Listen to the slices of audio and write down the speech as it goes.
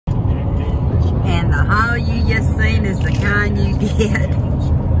All you just seen is the kind you get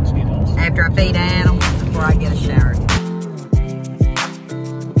after I feed animals before I get a shower.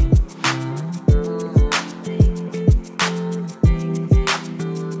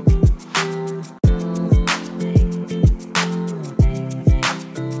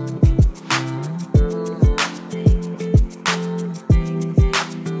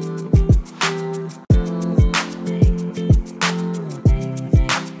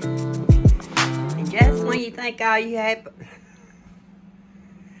 Just when you think all you have,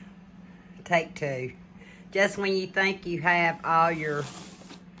 take two. Just when you think you have all your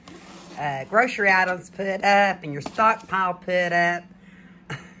grocery items put up and your stockpile put up,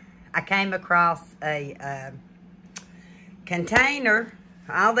 I came across a container.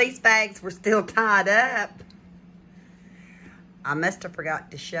 All these bags were still tied up. I must have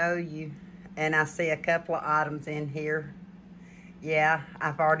forgot to show you. And I see a couple of items in here. Yeah,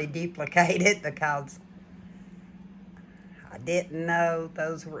 I've already duplicated because I didn't know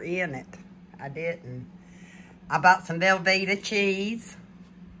those were in it. I didn't. I bought some Velveeta cheese.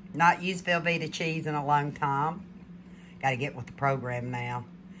 Not used Velveeta cheese in a long time. Got to get with the program now.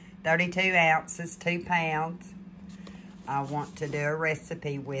 32 ounces, 2 pounds. I want to do a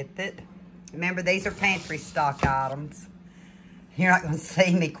recipe with it. Remember, these are pantry stock items. You're not going to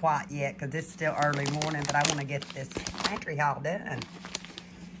see me quite yet because it's still early morning, but I want to get this pantry haul done.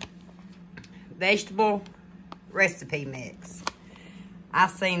 Vegetable recipe mix. I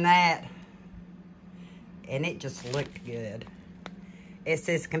seen that, and it just looked good. It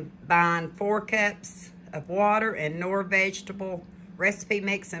says combine 4 cups of water and Knorr vegetable recipe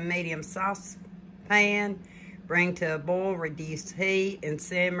mix in medium saucepan. Bring to a boil, reduce heat, and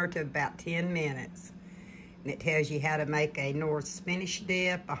simmer to about 10 minutes. And it tells you how to make a Knorr spinach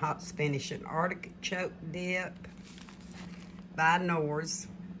dip, a hot spinach and artichoke dip by Knorr's.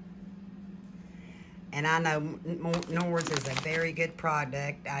 And I know Knorr's is a very good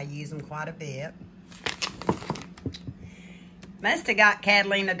product. I use them quite a bit. Must have got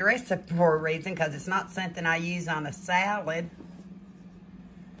Catalina dressing for a reason because it's not something I use on a salad.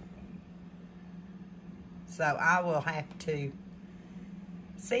 So I will have to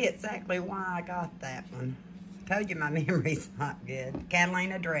see exactly why I got that one. Told you my memory's not good.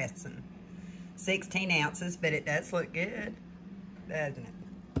 Catalina dressing. 16 ounces, but it does look good, doesn't it?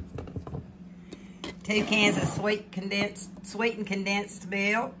 2 cans of sweetened condensed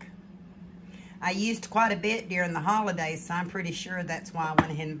milk. I used quite a bit during the holidays, so I'm pretty sure that's why I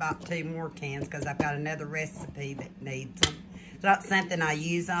went ahead and bought 2 more cans because I've got another recipe that needs them. It's not something I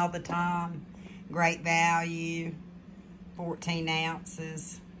use all the time. Great value, 14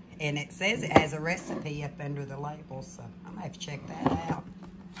 ounces. And it says it has a recipe up under the label, so I'm gonna have to check that out.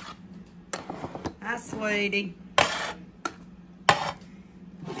 Hi, sweetie.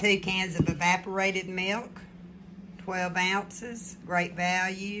 2 cans of evaporated milk, 12 ounces, great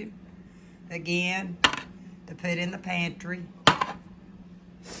value. Again, to put in the pantry.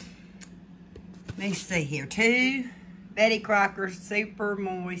 Let me see here. 2 Betty Crocker Super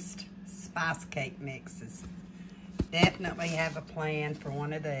Moist Spice Cake Mixes. Definitely have a plan for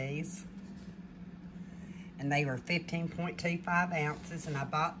one of these. And they were 15.25 ounces, and I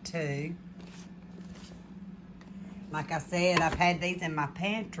bought 2. Like I said, I've had these in my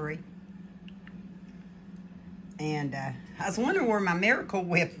pantry. And I was wondering where my Miracle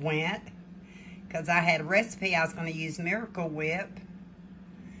Whip went, because I had a recipe I was going to use Miracle Whip.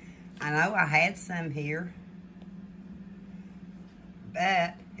 I know I had some here,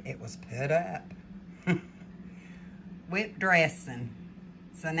 but it was put up. Whip dressing.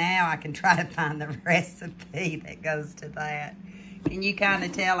 So now I can try to find the recipe that goes to that. Can you kind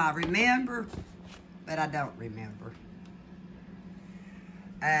of tell I remember, but I don't remember.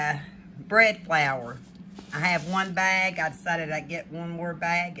 Bread flour. I have 1 bag. I decided I'd get 1 more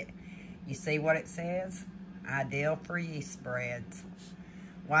bag. You see what it says? Ideal for yeast breads.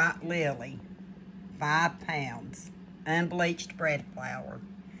 White Lily, 5 pounds. Unbleached bread flour.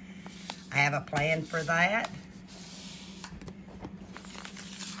 I have a plan for that.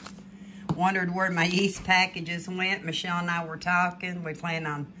 Wondered where my yeast packages went. Michelle and I were talking. We plan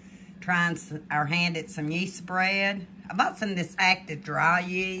on trying our hand at some yeast bread. I bought some of this active dry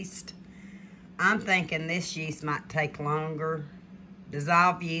yeast. I'm thinking this yeast might take longer.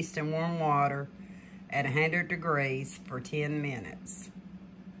 Dissolve yeast in warm water at 100 degrees for 10 minutes.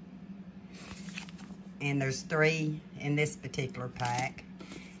 And there's 3 in this particular pack.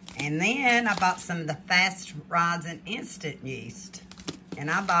 And then I bought some of the fast rising instant yeast. And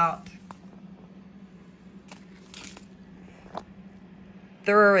I bought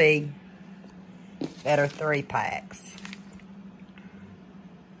 3 that are 3 packs.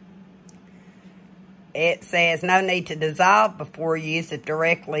 It says no need to dissolve before use it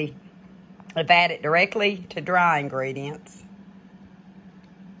directly. If add it directly to dry ingredients.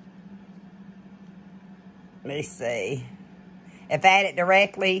 Let me see. If add it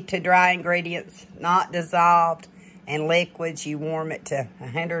directly to dry ingredients, not dissolved, and liquids, you warm it to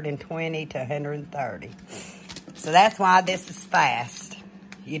 120 to 130. So that's why this is fast.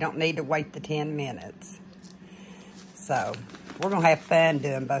 You don't need to wait the 10 minutes. So we're going to have fun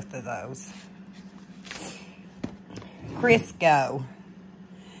doing both of those. Crisco.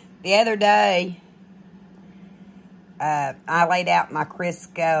 The other day, I laid out my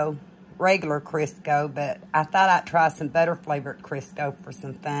Crisco, regular Crisco, but I thought I'd try some butter-flavored Crisco for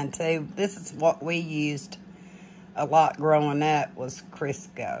some fun, too. This is what we used a lot growing up, was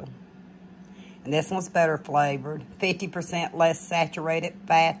Crisco. And this one's butter-flavored, 50% less saturated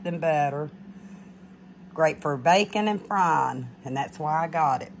fat than butter. Great for baking and frying, and that's why I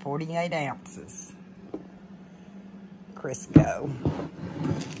got it, 48 ounces. Crisco.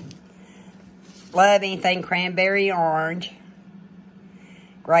 Love anything cranberry orange.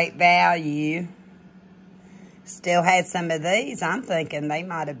 Great value. Still had some of these. I'm thinking they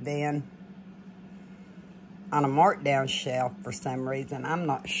might have been on a markdown shelf for some reason. I'm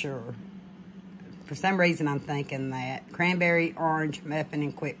not sure. For some reason, I'm thinking that. Cranberry orange muffin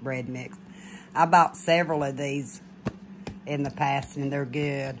and quick bread mix. I bought several of these in the past, and they're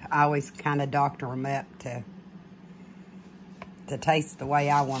good. I always kind of doctor them up to taste the way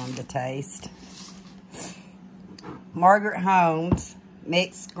I want them to taste. Margaret Holmes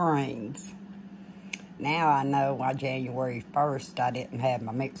mixed greens. Now I know why January 1st I didn't have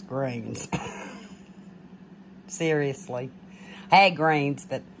my mixed greens. Seriously. I had greens,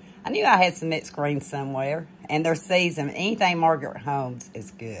 but I knew I had some mixed greens somewhere. And they're seasoned. Anything Margaret Holmes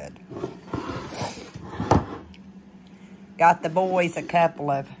is good. Got the boys a couple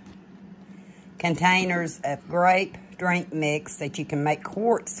of containers of grape drink mix that you can make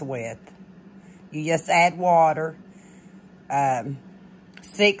quarts with. You just add water,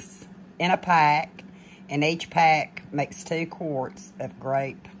 6 in a pack, and each pack makes 2 quarts of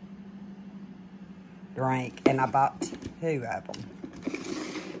grape drink, and I bought 2 of them.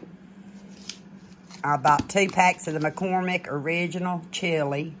 I bought 2 packs of the McCormick Original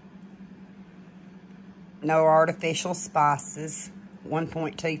Chili. No artificial spices,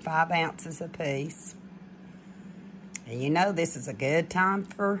 1.25 ounces a piece. And you know this is a good time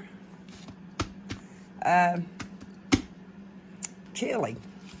for chili.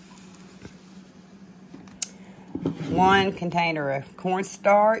 1 container of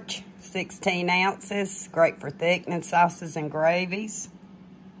cornstarch, 16 ounces, great for thickening sauces and gravies.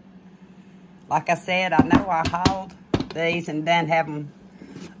 Like I said, I know I hauled these and then have them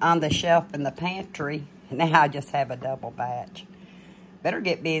on the shelf in the pantry. Now I just have a double batch. Better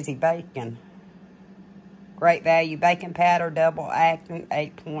get busy baking. Great value baking powder, double acting,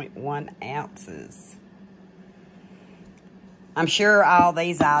 8.1 ounces. I'm sure all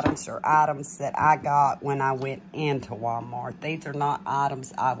these items are items that I got when I went into Walmart. These are not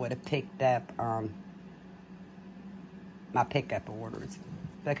items I would have picked up on my pickup orders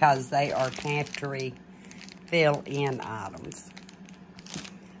because they are pantry fill-in items.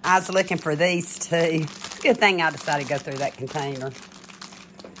 I was looking for these too. Good thing I decided to go through that container.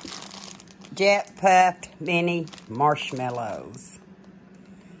 Jet puffed mini marshmallows,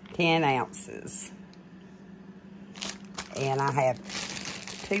 10 ounces. And I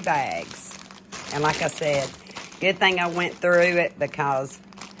have 2 bags. And like I said, good thing I went through it because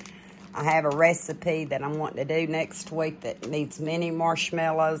I have a recipe that I'm wanting to do next week that needs mini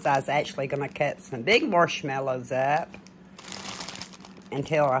marshmallows. I was actually going to cut some big marshmallows up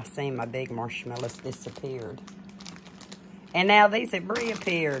until I seen my big marshmallows disappeared. And now these have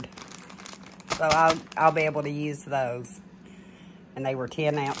reappeared. So I'll be able to use those. And they were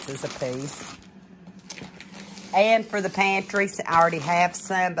 10 ounces a piece. And for the pantry, I already have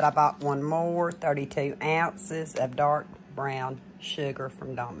some, but I bought one more, 32 ounces of dark brown sugar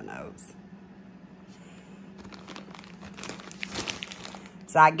from Domino's.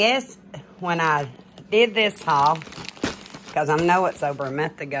 So I guess when I did this haul, because I know it's over a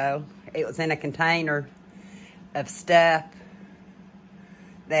month ago, it was in a container of stuff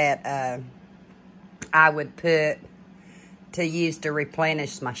that I would put to use to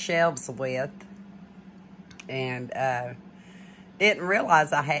replenish my shelves with. And didn't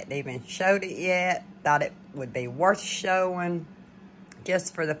realize I hadn't even showed it yet. Thought it would be worth showing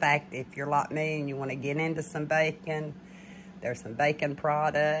just for the fact if you're like me and you want to get into some bacon. There's some bacon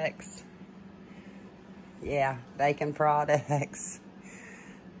products. Yeah, bacon products.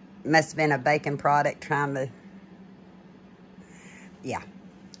 Must have been a bacon product trying to... Yeah.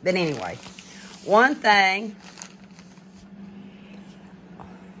 But anyway, One thing,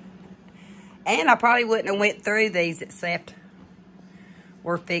 and I probably wouldn't have went through these except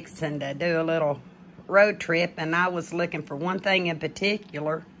we're fixing to do a little road trip, and I was looking for one thing in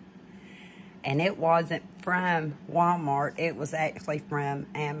particular, and it wasn't from Walmart. It was actually from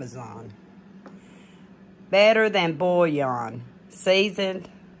Amazon. Better than bouillon, seasoned,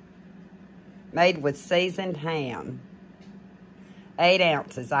 made with seasoned ham. 8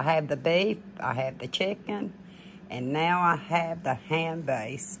 ounces. I have the beef, I have the chicken, and now I have the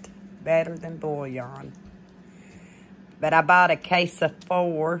ham-based. Better than bouillon. But I bought a case of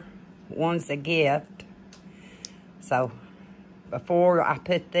 4. One's a gift. So, before I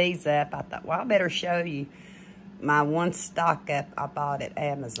put these up, I thought, well, I better show you my one stock up I bought at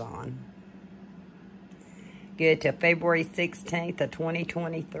Amazon. Good till February 16th of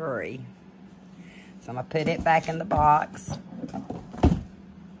 2023. So I'm going to put it back in the box.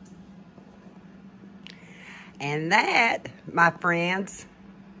 And that, my friends,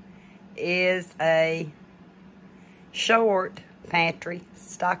 is a short pantry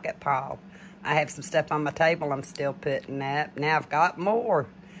stock-up pile. I have some stuff on my table I'm still putting up. Now I've got more.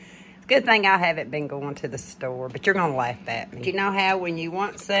 It's a good thing I haven't been going to the store, but you're going to laugh at me. You know how when you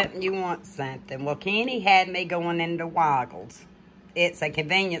want something, you want something. Well, Kenny had me going into Weigels. It's a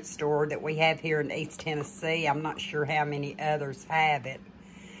convenience store that we have here in East Tennessee. I'm not sure how many others have it.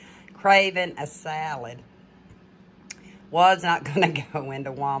 Craving a salad. Was not going to go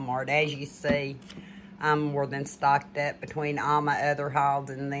into Walmart. As you see, I'm more than stocked up between all my other hauls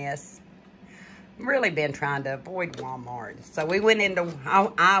and this. I've really been trying to avoid Walmart. So we went into,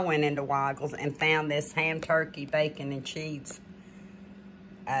 I went into Weigels and found this ham, turkey, bacon, and cheese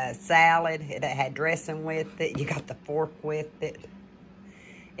salad. It had dressing with it. You got the fork with it.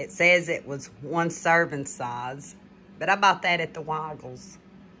 It says it was 1 serving size. But I bought that at the Weigels.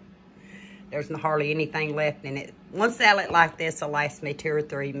 There's hardly anything left in it. One salad like this will last me 2 or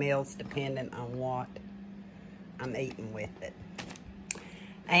 3 meals, depending on what I'm eating with it.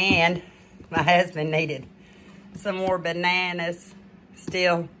 And my husband needed some more bananas.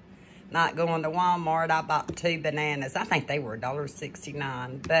 Still not going to Walmart. I bought 2 bananas. I think they were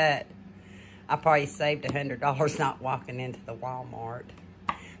 $1.69, but I probably saved $100 not walking into the Walmart.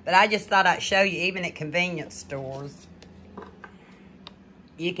 But I just thought I'd show you, even at convenience stores,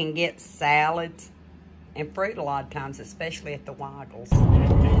 you can get salads and fruit a lot of times, especially at the Weigels.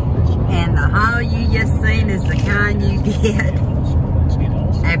 And the haul you just seen is the kind you get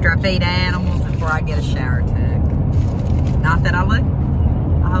after I feed animals before I get a shower took. Not that I look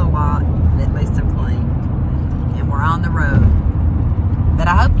a whole lot, but at least I'm clean. And we're on the road. But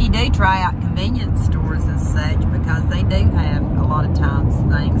I hope you do try out convenience stores and such, because they do have a lot of times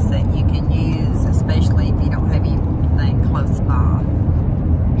things that you can use, especially if you don't have anything close by.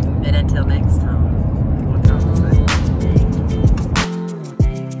 But until next time.